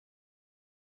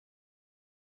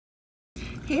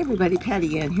Hey everybody,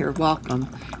 Patty Ann here, welcome.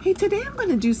 Hey, today I'm going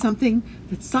to do something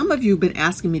that some of you have been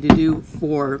asking me to do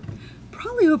for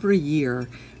probably over a year.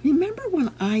 Remember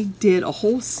when I did a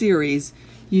whole series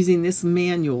using this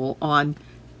manual on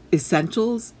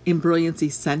essentials, Embrilliance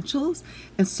Essentials?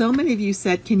 And so many of you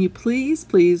said, can you please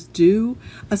do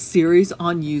a series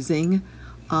on using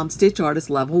Stitch Artist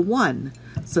Level 1.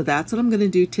 So that's what I'm going to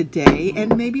do today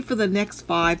and maybe for the next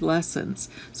 5 lessons.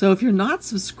 So if you're not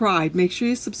subscribed, make sure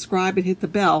you subscribe and hit the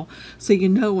bell so you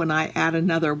know when I add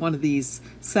another one of these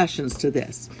sessions to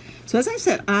this. So as I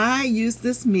said, I used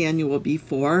this manual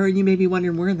before, and you may be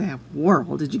wondering, where in the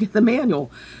world did you get the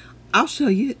manual? I'll show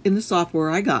you in the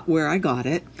software where I got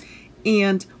it.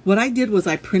 And what I did was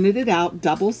I printed it out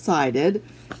double-sided,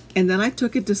 and then I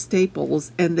took it to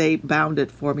Staples and they bound it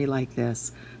for me like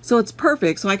this. So it's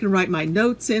perfect, so I can write my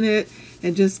notes in it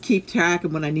and just keep track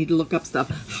of when I need to look up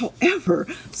stuff. However,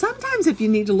 sometimes if you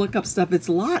need to look up stuff, it's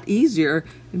a lot easier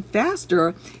and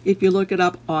faster if you look it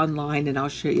up online, and I'll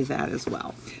show you that as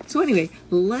well. So anyway,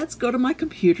 let's go to my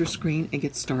computer screen and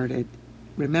get started.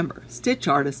 Remember, Stitch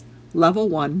Artist Level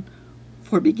 1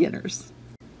 for beginners.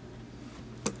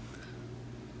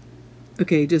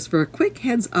 Okay, just for a quick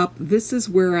heads up, this is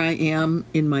where I am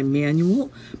in my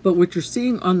manual, but what you're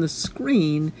seeing on the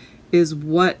screen is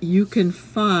what you can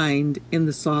find in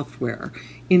the software.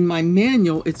 In my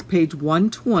manual, it's page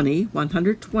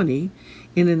 120,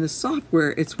 and in the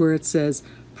software, it's where it says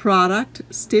Product,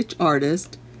 Stitch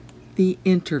Artist, the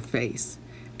interface,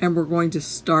 and we're going to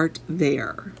start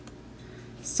there.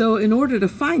 So in order to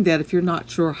find that, if you're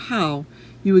not sure how,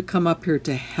 you would come up here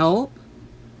to Help,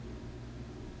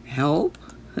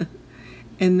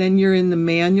 and then you're in the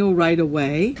manual right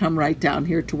away. Come right down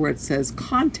here to where it says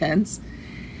Contents,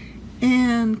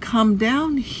 and come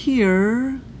down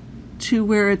here to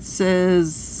where it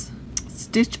says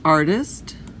Stitch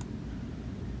Artist,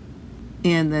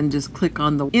 and then just click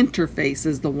on the interface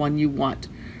is the one you want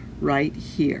right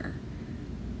here.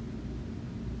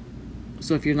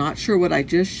 So if you're not sure what I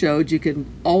just showed, you can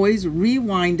always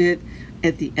rewind it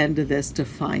at the end of this to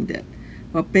find it.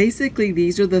 But basically,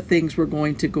 these are the things we're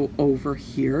going to go over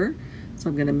here. So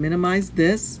I'm going to minimize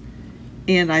this.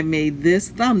 And I made this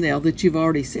thumbnail that you've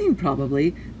already seen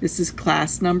probably. This is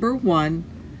class number 1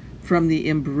 from the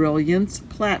Embrilliance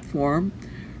platform.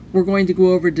 We're going to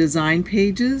go over design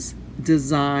pages,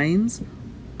 designs,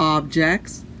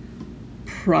 objects,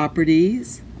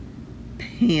 properties,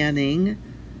 panning,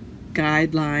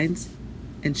 guidelines,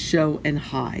 and show and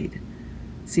hide.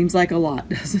 Seems like a lot,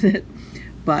 doesn't it?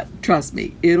 But trust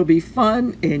me, it'll be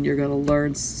fun and you're going to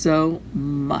learn so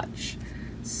much.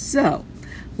 So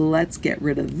let's get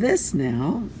rid of this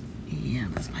now.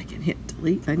 And if I can hit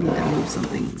delete, I need to move some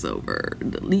things over.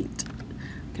 Delete.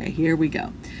 Okay, here we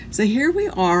go. So here we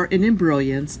are in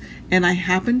Embrilliance, and I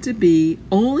happen to be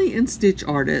only in Stitch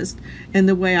Artist. And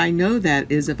the way I know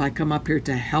that is if I come up here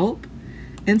to Help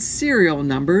and Serial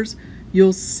Numbers,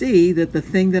 you'll see that the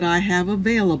thing that I have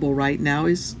available right now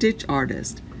is Stitch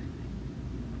Artist.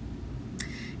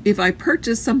 If I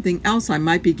purchase something else, I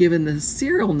might be given the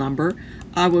serial number.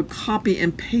 I would copy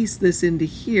and paste this into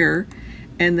here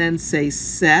and then say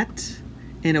Set,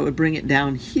 and it would bring it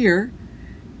down here,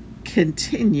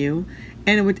 Continue,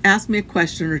 and it would ask me a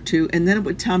question or two, and then it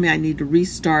would tell me I need to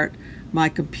restart my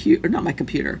computer, not my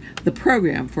computer, the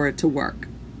program for it to work.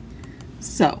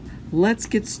 So let's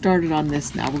get started on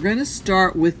this now. We're going to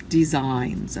start with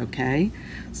designs, okay?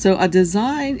 So a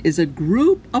design is a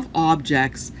group of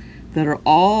objects that are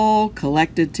all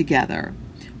collected together.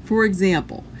 For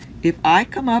example, if I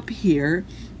come up here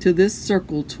to this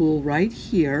circle tool right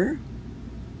here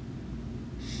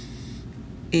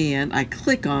and I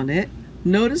click on it,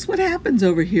 notice what happens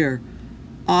over here.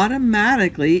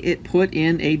 Automatically it put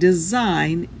in a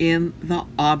design in the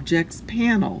objects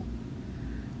panel.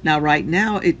 Now right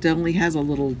now it only has a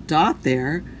little dot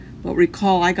there, but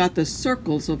recall I got the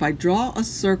circle, so if I draw a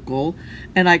circle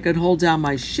and I could hold down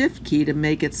my shift key to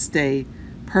make it stay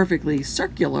perfectly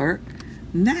circular,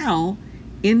 now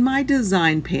in my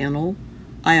design panel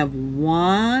I have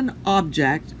one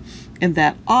object, and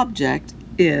that object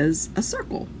is a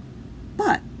circle.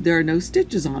 But there are no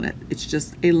stitches on it, it's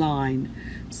just a line.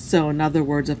 So in other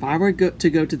words, if I were to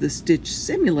go to the Stitch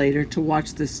Simulator to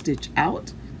watch the stitch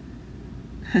out,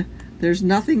 there's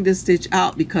nothing to stitch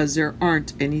out because there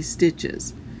aren't any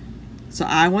stitches. So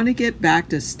I want to get back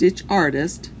to Stitch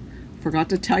Artist. Forgot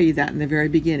to tell you that in the very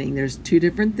beginning. There's two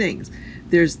different things.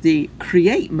 There's the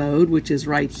Create mode, which is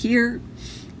right here,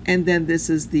 and then this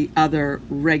is the other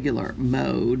regular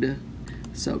mode.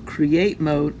 So Create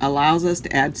mode allows us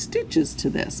to add stitches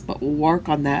to this, but we'll work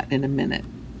on that in a minute.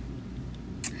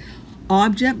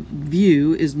 object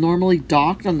view is normally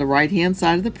docked on the right-hand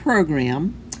side of the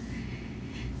program,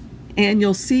 and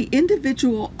you'll see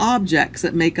individual objects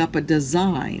that make up a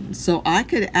design. So I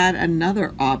could add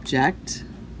another object,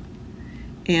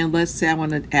 and let's say I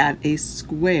want to add a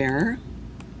square.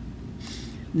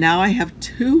 Now I have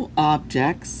two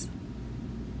objects,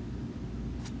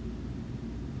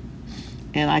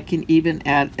 and I can even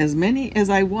add as many as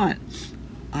I want.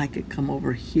 I could come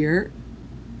over here,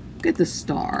 get the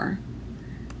star,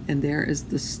 and there is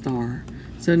the star.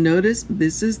 So notice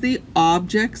this is the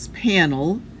objects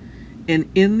panel, and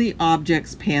in the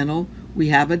objects panel we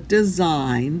have a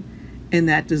design, and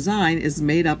that design is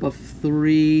made up of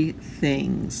three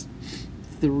things,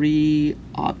 three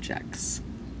objects.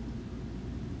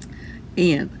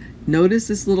 And notice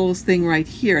this little thing right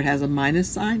here, it has a minus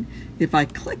sign. If I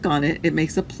click on it, it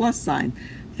makes a plus sign.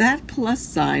 That plus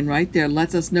sign right there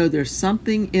lets us know there's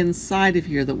something inside of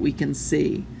here that we can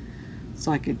see.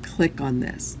 So I can click on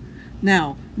this.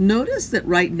 Now, notice that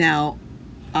right now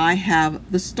I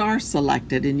have the star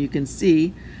selected, and you can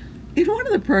see in one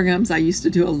of the programs I used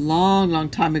to do a long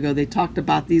time ago, they talked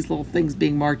about these little things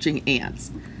being marching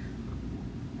ants.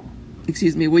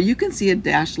 Excuse me. Well, you can see a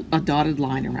dotted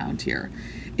line around here.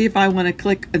 If I want to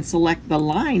click and select the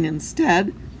line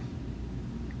instead,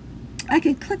 I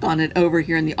can click on it over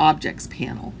here in the objects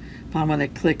panel. If I want to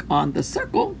click on the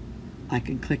circle, I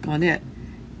can click on it.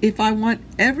 If I want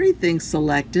everything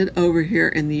selected over here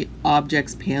in the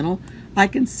objects panel, I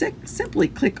can simply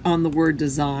click on the word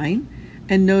design,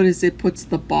 and notice it puts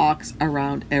the box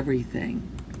around everything.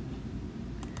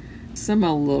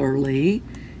 Similarly,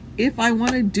 if I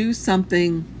want to do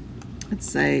something,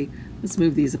 let's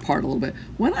move these apart a little bit.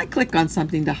 When I click on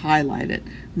something to highlight it,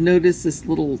 notice this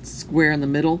little square in the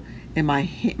middle, and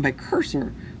my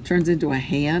cursor turns into a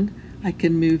hand. I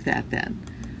can move that then.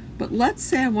 But let's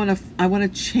say I want to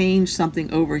change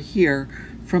something over here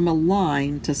from a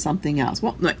line to something else.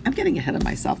 Well, look, I'm getting ahead of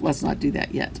myself. Let's not do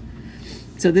that yet.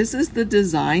 So this is the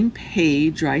design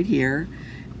page right here.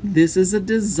 This is a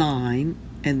design,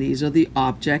 and these are the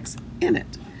objects in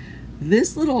it.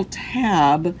 This little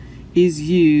tab is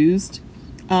used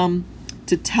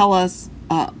to tell us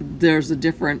there's a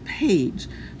different page.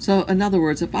 So in other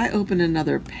words, if I open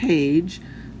another page,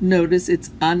 notice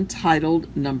it's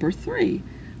untitled number 3.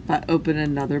 If I open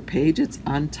another page, it's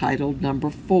untitled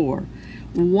number 4.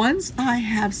 Once I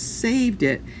have saved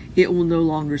it, it will no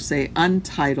longer say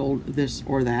untitled this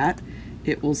or that.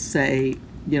 It will say,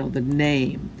 the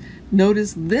name.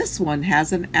 Notice this one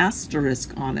has an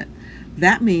asterisk on it.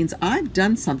 That means I've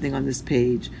done something on this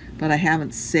page, but I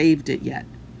haven't saved it yet.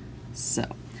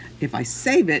 So if I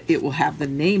save it, it will have the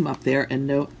name up there and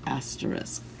no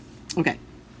asterisk. Okay.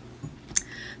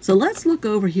 So let's look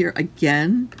over here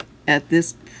again at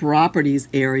this properties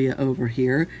area over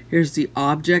here. Here's the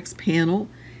objects panel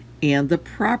and the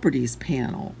properties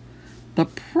panel. The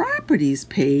properties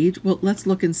page, well, let's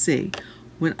look and see.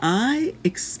 When I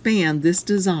expand this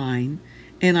design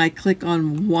and I click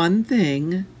on one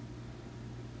thing,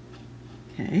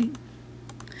 okay,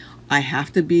 I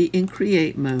have to be in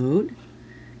create mode.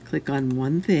 Click on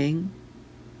one thing.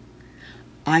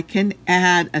 I can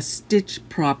add a stitch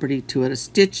property to it, a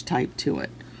stitch type to it.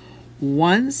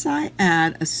 Once I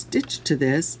add a stitch to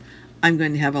this, I'm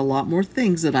going to have a lot more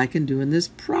things that I can do in this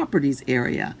properties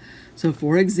area. So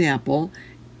for example,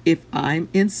 if I'm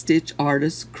in Stitch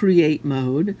Artist Create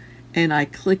mode and I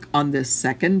click on this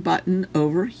second button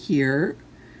over here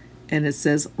and it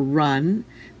says Run,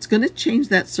 it's going to change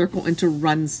that circle into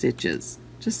run stitches,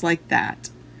 just like that.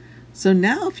 So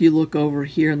now if you look over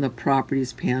here in the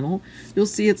Properties panel, you'll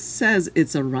see it says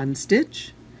it's a run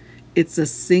stitch, it's a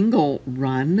single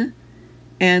run,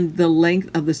 and the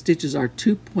length of the stitches are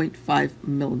 2.5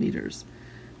 millimeters.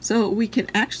 So we can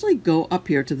actually go up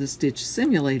here to the Stitch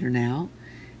Simulator now,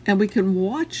 and we can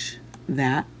watch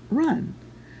that run.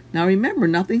 Now remember,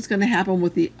 nothing's going to happen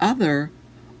with the other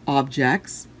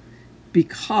objects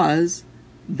because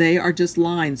they are just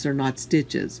lines, they're not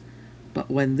stitches.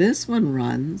 But when this one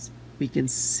runs, we can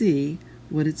see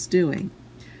what it's doing.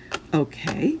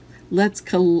 Okay, let's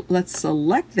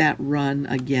select that run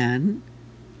again,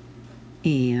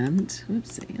 and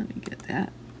oopsie, let me get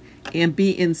that, and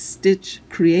be in Stitch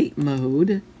Create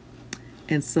mode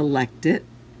and select it.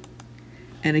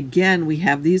 And again, we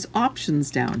have these options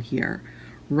down here.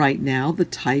 Right now, the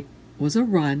type was a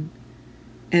run,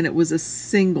 and it was a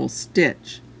single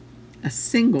stitch, a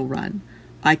single run.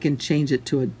 I can change it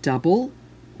to a double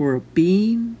or a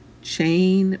bean,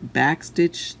 chain,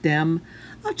 backstitch, stem.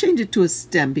 I'll change it to a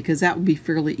stem because that would be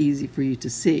fairly easy for you to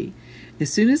see.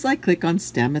 As soon as I click on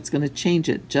stem, it's going to change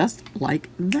it just like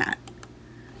that.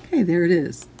 Okay, there it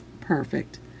is.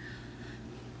 Perfect.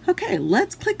 Okay,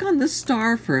 let's click on the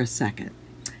star for a second.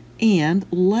 And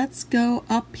let's go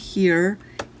up here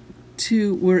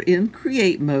to, we're in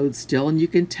create mode still, and you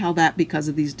can tell that because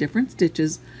of these different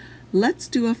stitches. Let's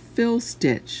do a fill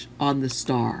stitch on the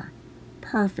star.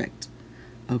 Perfect.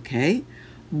 Okay,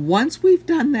 once we've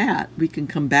done that, we can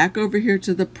come back over here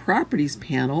to the properties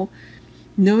panel.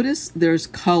 Notice there's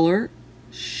color,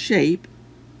 shape,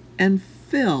 and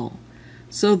fill.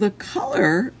 So the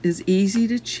color is easy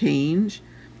to change.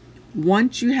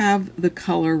 Once you have the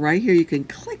color right here, you can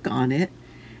click on it.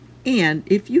 And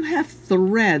if you have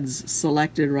threads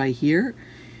selected right here,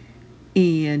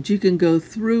 and you can go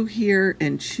through here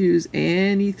and choose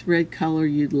any thread color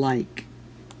you'd like.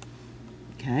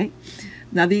 Okay,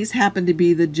 now these happen to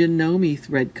be the Janome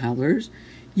thread colors.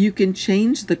 You can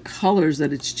change the colors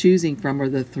that it's choosing from or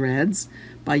the threads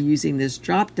by using this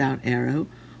drop down arrow.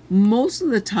 Most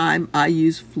of the time I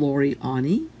use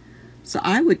Floriani, so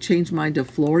I would change mine to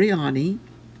Floriani,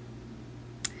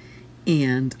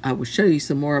 and I will show you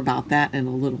some more about that in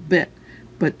a little bit.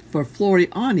 But for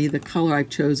Floriani, the color I've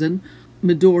chosen,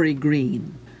 Midori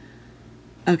green.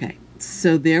 Okay,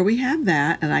 so there we have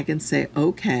that, and I can say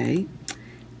okay.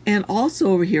 And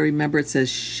also over here, remember it says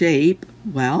shape.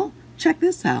 Well, check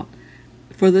this out.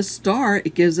 For the star,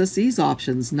 it gives us these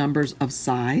options: numbers of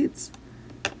sides.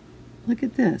 Look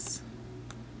at this.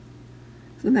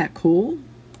 Isn't that cool?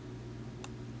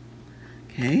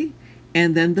 Okay,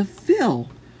 and then the fill.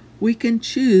 We can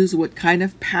choose what kind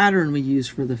of pattern we use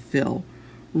for the fill.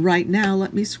 Right now,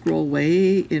 let me scroll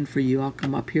way in for you. I'll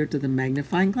come up here to the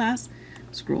magnifying glass,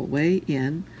 scroll way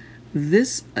in.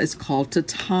 This is called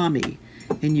tatami,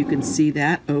 and you can see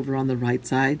that over on the right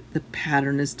side. The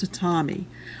pattern is tatami.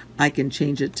 I can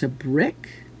change it to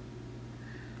brick.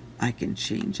 I can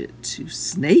change it to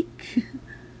snake,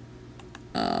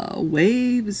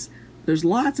 waves. There's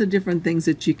lots of different things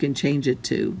that you can change it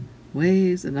to.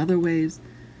 Waves and other waves.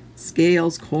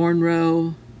 Scales,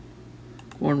 cornrow,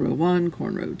 cornrow 1,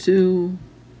 cornrow 2.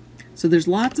 So there's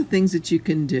lots of things that you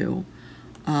can do.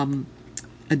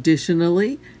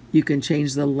 Additionally, you can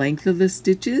change the length of the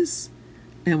stitches,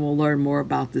 and we'll learn more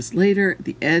about this later,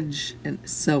 the edge, and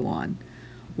so on.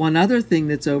 One other thing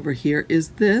that's over here is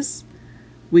this.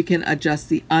 We can adjust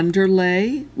the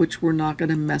underlay, which we're not going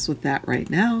to mess with that right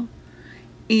now.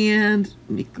 And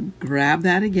we can grab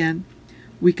that again.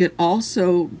 We could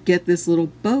also get this little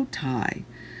bow tie.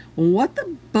 What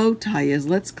the bow tie is,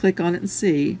 let's click on it and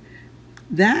see.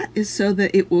 That is so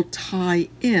that it will tie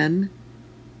in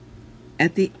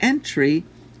at the entry.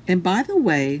 And by the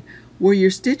way, where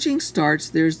your stitching starts,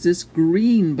 there's this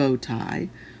green bow tie.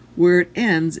 Where it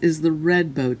ends is the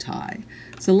red bow tie.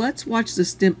 So let's watch the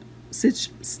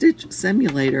stitch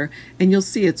simulator, and you'll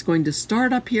see it's going to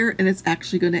start up here and it's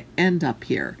actually going to end up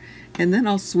here. And then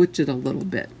I'll switch it a little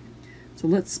bit. So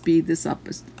let's speed this up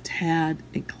a tad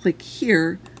and click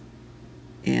here,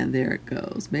 and there it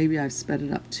goes. Maybe I've sped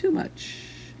it up too much.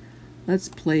 Let's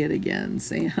play it again,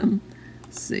 Sam.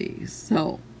 Let's see.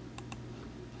 So,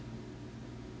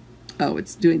 oh,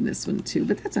 it's doing this one too,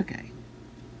 but that's okay.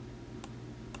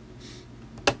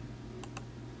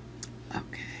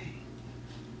 Okay.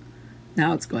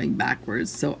 Now it's going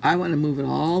backwards, so I want to move it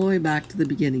all the way back to the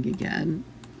beginning again.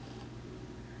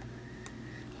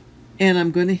 And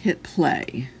I'm going to hit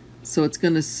play. So it's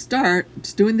going to start,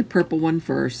 it's doing the purple one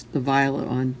first, the violet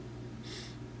one.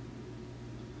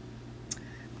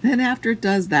 Then after it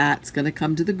does that, it's going to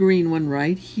come to the green one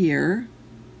right here.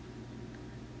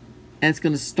 And it's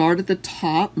going to start at the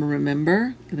top,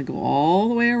 remember? It's going to go all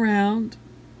the way around.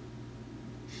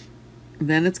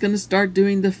 Then it's going to start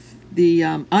doing the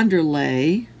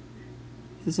underlay.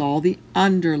 This is all the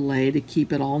underlay to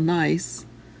keep it all nice.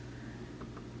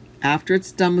 After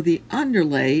it's done with the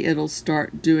underlay, it'll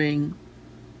start doing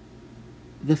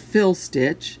the fill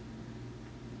stitch.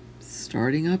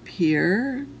 Starting up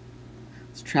here.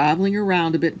 It's traveling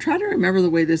around a bit. Try to remember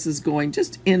the way this is going,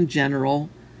 just in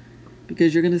general,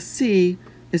 because you're going to see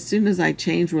as soon as I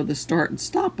change where the start and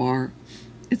stop are,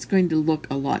 it's going to look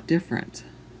a lot different.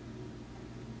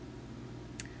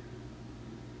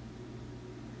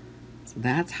 So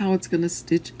that's how it's going to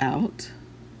stitch out.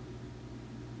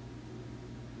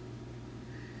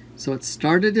 So it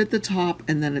started at the top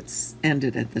and then it's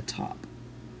ended at the top.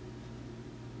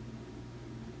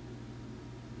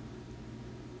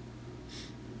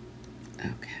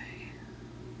 Okay.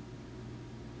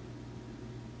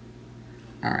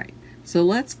 All right. So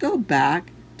let's go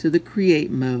back to the create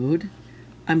mode.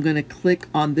 I'm going to click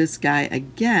on this guy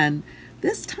again.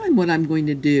 This time what I'm going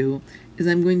to do is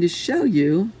I'm going to show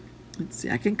you, let's see,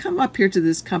 I can come up here to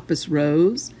this compass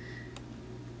rose.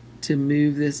 to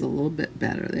move this a little bit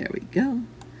better. There we go.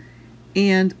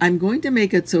 And I'm going to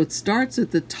make it so it starts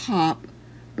at the top,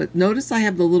 but notice I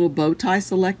have the little bow tie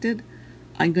selected.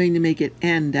 I'm going to make it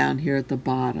end down here at the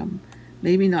bottom.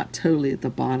 Maybe not totally at the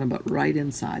bottom, but right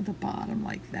inside the bottom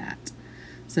like that.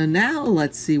 So now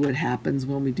let's see what happens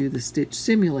when we do the stitch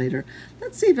simulator.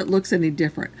 Let's see if it looks any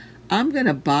different. I'm going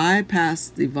to bypass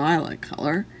the violet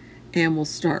color and we'll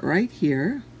start right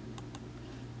here.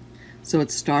 So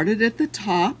it started at the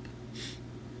top.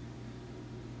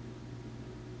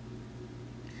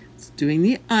 It's doing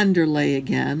the underlay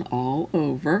again all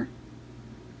over.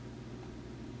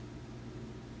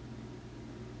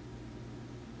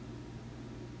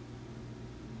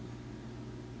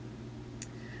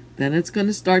 Then it's going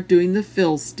to start doing the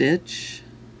fill stitch.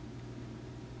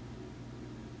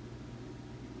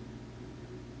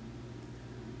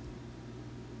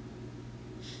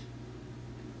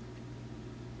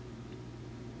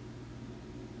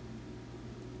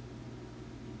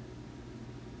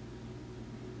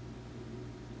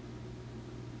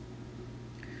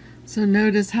 So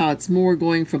notice how it's more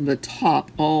going from the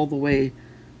top all the way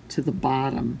to the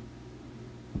bottom.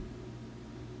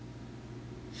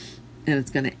 And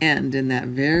it's going to end in that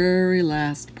very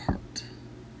last part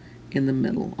in the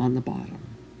middle on the bottom.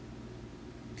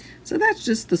 So that's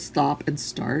just the stop and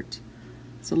start.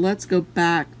 So let's go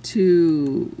back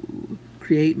to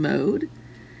create mode.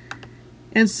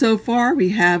 And so far we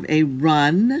have a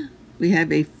run, we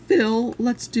have a fill.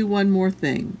 Let's do one more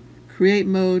thing. Create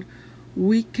mode,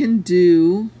 we can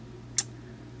do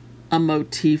a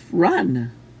motif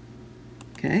run.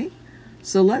 Okay,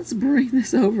 so let's bring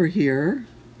this over here.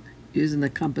 Using the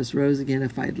compass rose again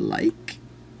if I'd like.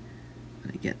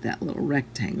 I get that little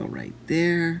rectangle right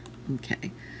there.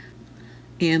 Okay.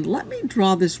 And let me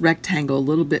draw this rectangle a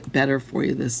little bit better for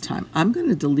you this time. I'm going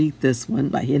to delete this one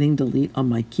by hitting delete on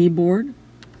my keyboard.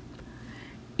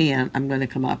 And I'm going to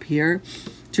come up here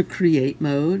to create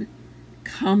mode.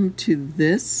 Come to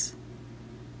this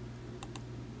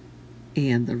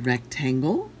and the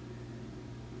rectangle.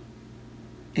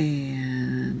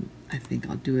 And I think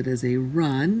I'll do it as a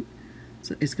run.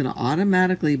 So it's going to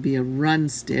automatically be a run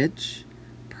stitch.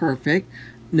 Perfect.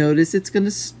 Notice it's going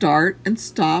to start and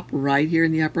stop right here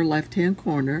in the upper left-hand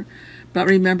corner. But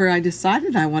remember, I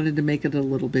decided I wanted to make it a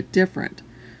little bit different.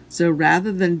 So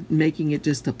rather than making it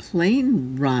just a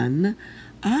plain run,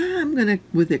 I'm going to,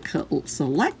 with it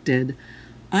selected,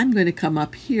 I'm going to come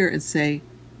up here and say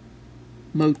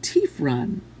motif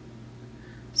run.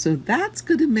 So that's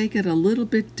going to make it a little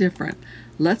bit different.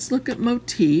 Let's look at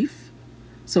motif.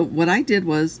 So what I did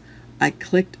was I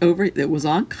clicked over, it was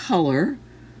on color,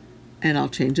 and I'll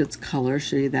change its color,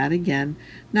 show you that again.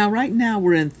 Now right now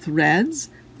we're in threads.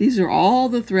 These are all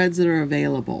the threads that are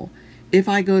available. If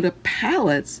I go to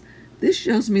palettes, this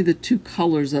shows me the two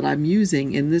colors that I'm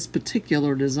using in this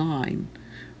particular design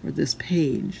or this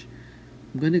page.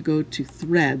 I'm going to go to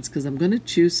threads because I'm going to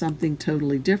choose something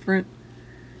totally different,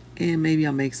 and maybe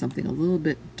I'll make something a little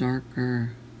bit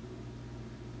darker.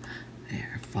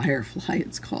 There, Firefly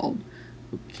it's called.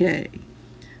 Okay,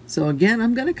 so again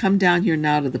I'm going to come down here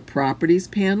now to the properties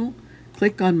panel,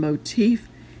 click on motif,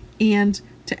 and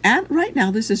to add, right now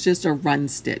this is just a run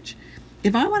stitch.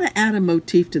 If I want to add a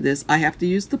motif to this, I have to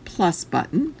use the plus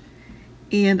button,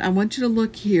 and I want you to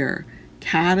look here,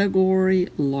 category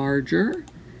larger,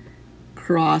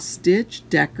 cross stitch,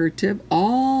 decorative,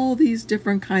 all these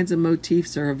different kinds of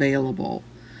motifs are available.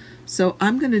 So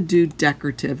I'm going to do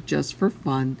decorative just for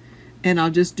fun. And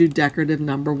I'll just do decorative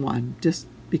number 1, just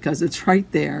because it's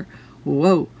right there.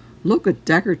 Whoa, look what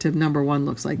decorative number 1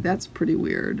 looks like. That's pretty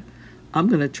weird. I'm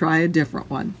going to try a different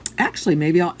one. Actually,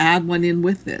 maybe I'll add one in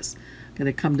with this. I'm going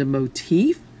to come to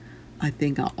motif. I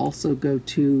think I'll also go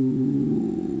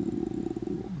to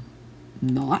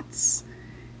knots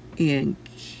and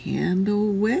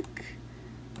candle wick.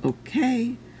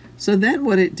 Okay. So then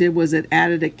what it did was it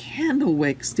added a candle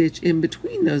wick stitch in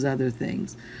between those other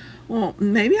things. Well,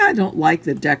 maybe I don't like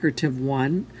the decorative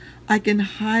one. I can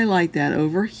highlight that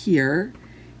over here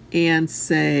and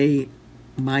say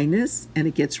minus, and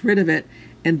it gets rid of it.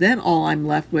 And then all I'm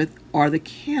left with are the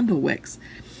candle wicks.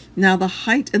 Now the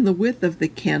height and the width of the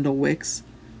candle wicks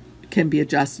can be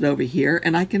adjusted over here,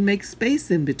 and I can make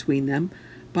space in between them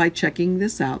by checking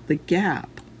this out, the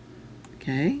gap.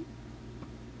 Okay.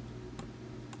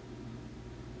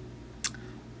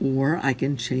 Or I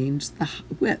can change the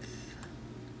width.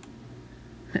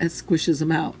 That squishes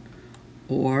them out.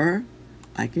 Or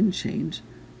I can change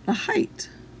the height.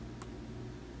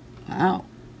 Wow.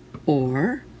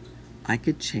 Or I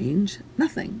could change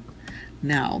nothing.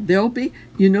 Now, there'll be,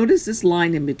 you notice this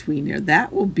line in between there,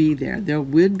 that will be there. There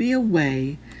would be a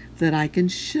way that I can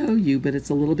show you, but it's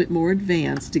a little bit more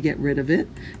advanced to get rid of it,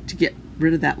 to get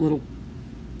rid of that little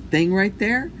thing right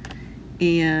there.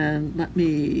 And let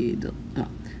me,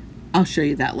 I'll show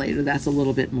you that later. That's a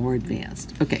little bit more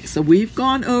advanced. Okay, so we've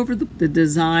gone over the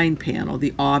design panel,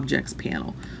 the objects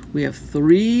panel. We have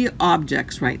 3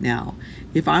 objects right now.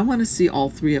 If I want to see all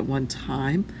 3 at one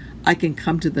time, I can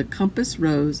come to the compass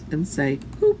rose and say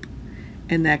hoop,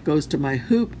 and that goes to my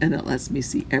hoop and it lets me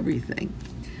see everything.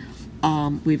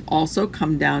 We've also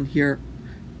come down here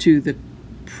to the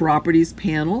properties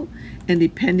panel, and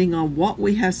depending on what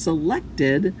we have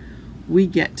selected, we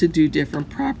get to do different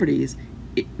properties,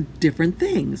 different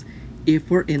things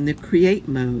if we're in the create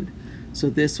mode. So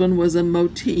this one was a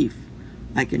motif.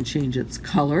 I can change its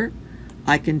color.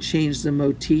 I can change the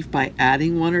motif by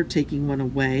adding one or taking one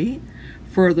away.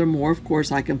 Furthermore, of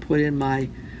course, I can put in my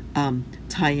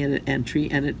tie-in an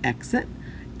entry and an exit.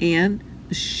 And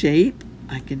the shape,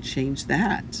 I can change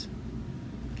that.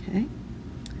 Okay.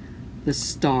 The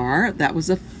star, that was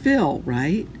a fill,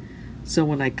 right? So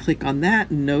when I click on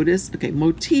that, notice, okay,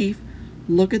 motif,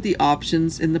 look at the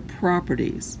options in the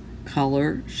properties.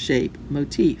 Color, shape,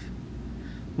 motif.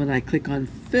 When I click on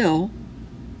fill,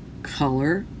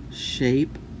 color,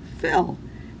 shape, fill.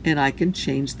 And I can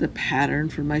change the pattern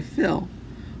for my fill.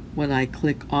 When I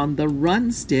click on the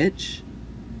run stitch,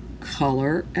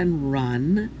 color and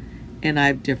run, and I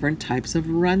have different types of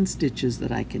run stitches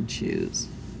that I can choose.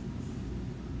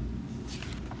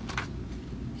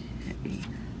 Okay.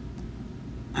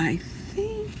 I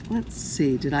think, let's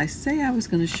see, did I say I was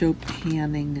going to show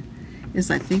panning? Yes,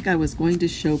 I think I was going to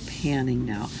show panning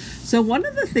now. So one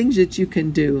of the things that you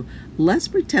can do, let's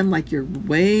pretend like you're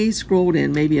way scrolled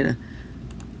in, maybe at a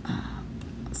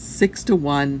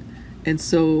 6:1, and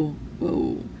so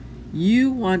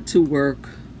you want to work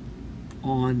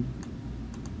on,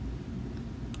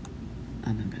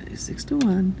 and I'm going to do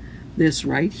 6:1, this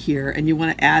right here, and you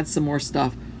want to add some more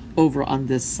stuff over on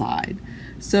this side.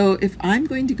 So if I'm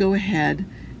going to go ahead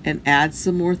and add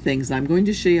some more things, I'm going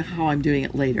to show you how I'm doing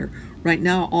it later. Right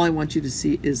now, all I want you to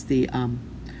see is the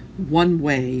one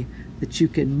way that you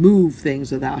can move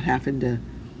things without having to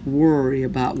worry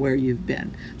about where you've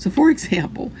been. So for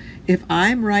example, if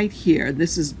I'm right here,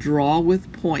 this is draw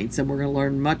with points, and we're going to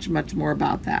learn much, much more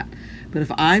about that. But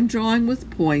if I'm drawing with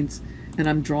points and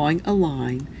I'm drawing a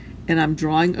line and I'm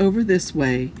drawing over this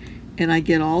way and I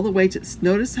get all the way to,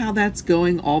 notice how that's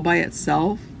going all by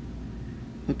itself?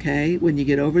 Okay, when you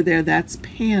get over there, that's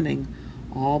panning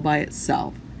all by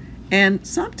itself. And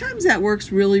sometimes that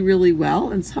works really, really well,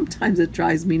 and sometimes it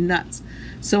drives me nuts.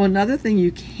 So another thing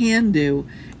you can do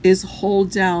is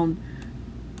hold down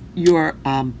your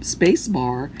space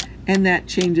bar, and that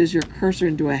changes your cursor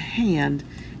into a hand,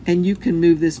 and you can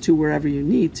move this to wherever you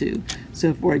need to.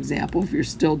 So for example, if you're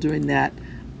still doing that,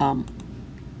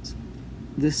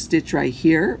 this stitch right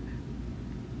here,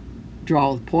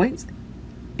 draw with points,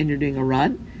 and you're doing a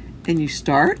run, and you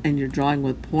start and you're drawing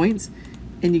with points,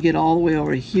 and you get all the way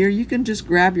over here, you can just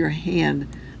grab your hand,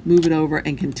 move it over,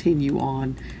 and continue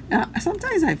on. Now,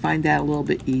 sometimes I find that a little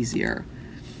bit easier,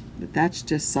 but that's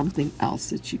just something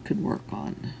else that you could work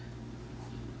on.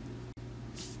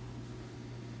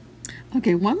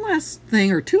 Okay, one last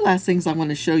thing, or 2 last things I want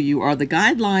to show you are the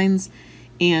guidelines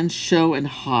and show and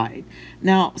hide.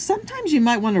 Now, sometimes you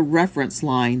might want a reference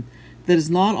line that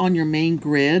is not on your main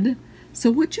grid.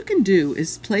 So what you can do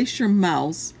is place your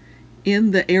mouse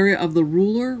in the area of the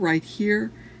ruler right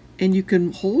here, and you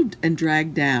can hold and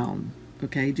drag down.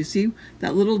 Okay, do you see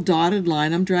that little dotted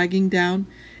line I'm dragging down?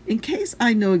 In case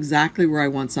I know exactly where I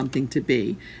want something to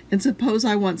be, and suppose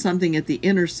I want something at the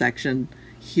intersection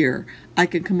here, I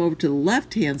can come over to the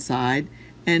left-hand side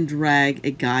and drag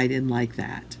a guide in like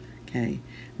that. Okay,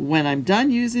 when I'm done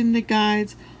using the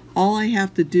guides, all I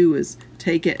have to do is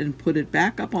take it and put it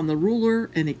back up on the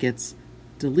ruler, and it gets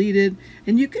deleted.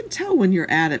 And you can tell when you're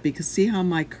at it, because see how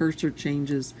my cursor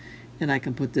changes, and I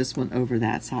can put this one over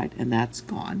that side, and that's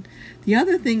gone. The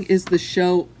other thing is the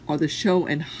show, or the show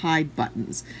and hide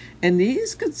buttons, and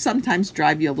these could sometimes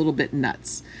drive you a little bit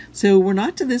nuts. So we're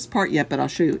not to this part yet, but I'll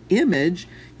show you image.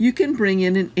 You can bring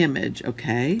in an image.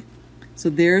 Okay, so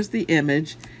there's the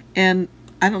image, and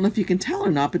I don't know if you can tell or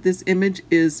not, but this image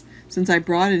is, since I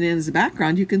brought it in as a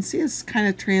background, you can see it's kind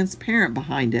of transparent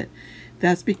behind it.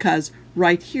 That's because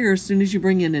right here, as soon as you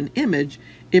bring in an image,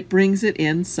 it brings it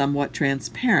in somewhat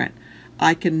transparent.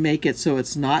 I can make it so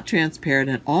it's not transparent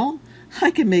at all.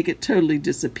 I can make it totally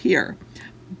disappear.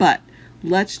 But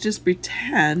let's just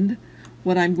pretend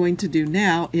what I'm going to do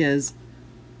now is,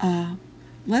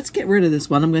 let's get rid of this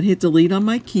one. I'm going to hit delete on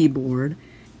my keyboard,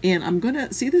 and I'm going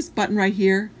to, see this button right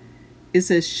here? It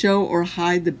says show or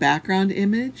hide the background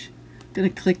image.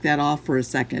 going to click that off for a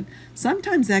second.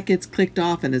 Sometimes that gets clicked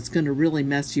off and it's going to really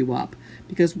mess you up.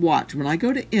 Because watch, when I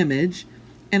go to image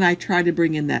and I try to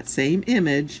bring in that same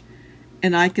image,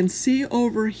 and I can see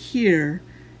over here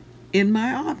in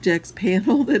my objects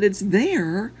panel that it's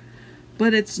there,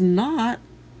 but it's not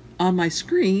on my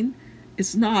screen.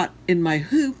 It's not in my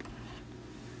hoop.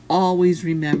 Always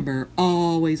remember,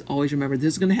 always remember,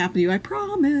 this is going to happen to you, I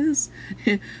promise.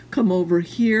 Come over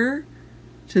here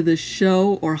to the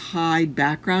show or hide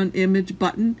background image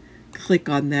button. Click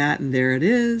on that and there it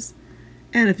is.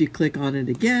 And if you click on it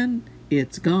again,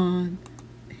 it's gone.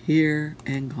 Here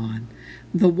and gone.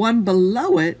 The one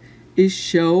below it is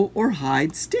show or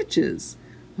hide stitches.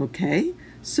 Okay,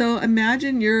 so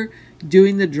imagine you're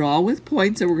doing the draw with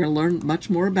points, and we're going to learn much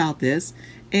more about this,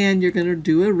 and you're going to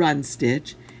do a run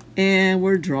stitch, and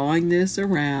we're drawing this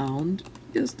around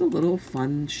just a little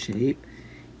fun shape.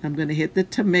 I'm going to hit the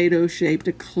tomato shape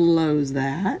to close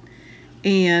that,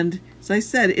 and as I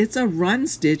said, it's a run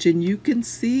stitch, and you can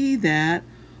see that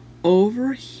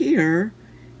over here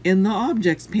in the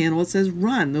objects panel it says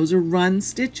run. Those are run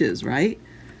stitches, right?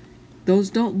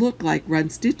 Those don't look like run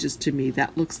stitches to me.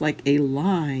 That looks like a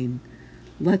line.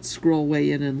 Let's scroll way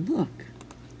in and look.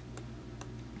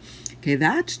 Okay,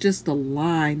 that's just a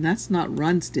line. That's not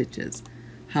run stitches.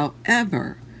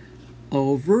 However,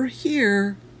 over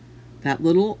here, that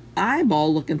little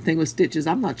eyeball looking thing with stitches,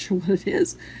 I'm not sure what it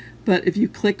is, but if you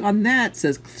click on that, it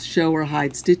says show or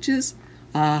hide stitches.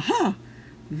 Aha!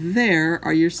 There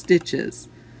are your stitches.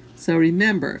 So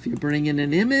remember, if you bring in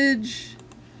an image,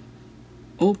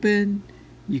 open,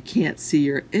 you can't see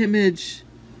your image,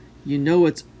 you know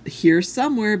it's here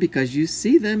somewhere because you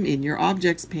see them in your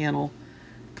objects panel.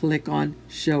 Click on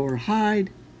show or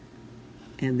hide,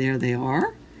 and there they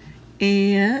are.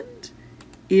 And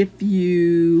if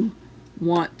you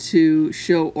want to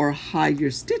show or hide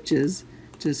your stitches,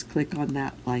 just click on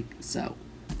that like so.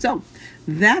 So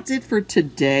that's it for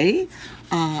today.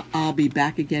 I'll be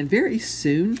back again very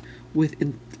soon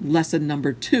with lesson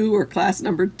number 2 or class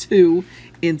number 2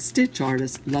 in Stitch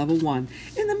Artist Level 1.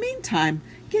 In the meantime,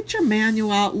 get your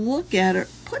manual out, look at it,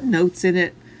 put notes in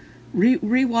it,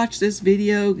 rewatch this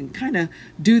video and kind of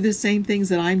do the same things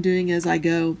that I'm doing as I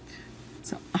go.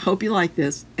 So I hope you like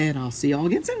this, and I'll see you all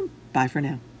again soon. Bye for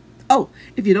now. Oh,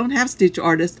 if you don't have Stitch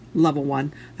Artist Level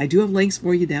 1, I do have links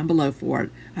for you down below for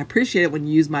it. I appreciate it when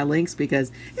you use my links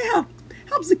because it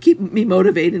helps to keep me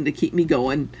motivated and to keep me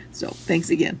going. So thanks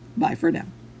again. Bye for now.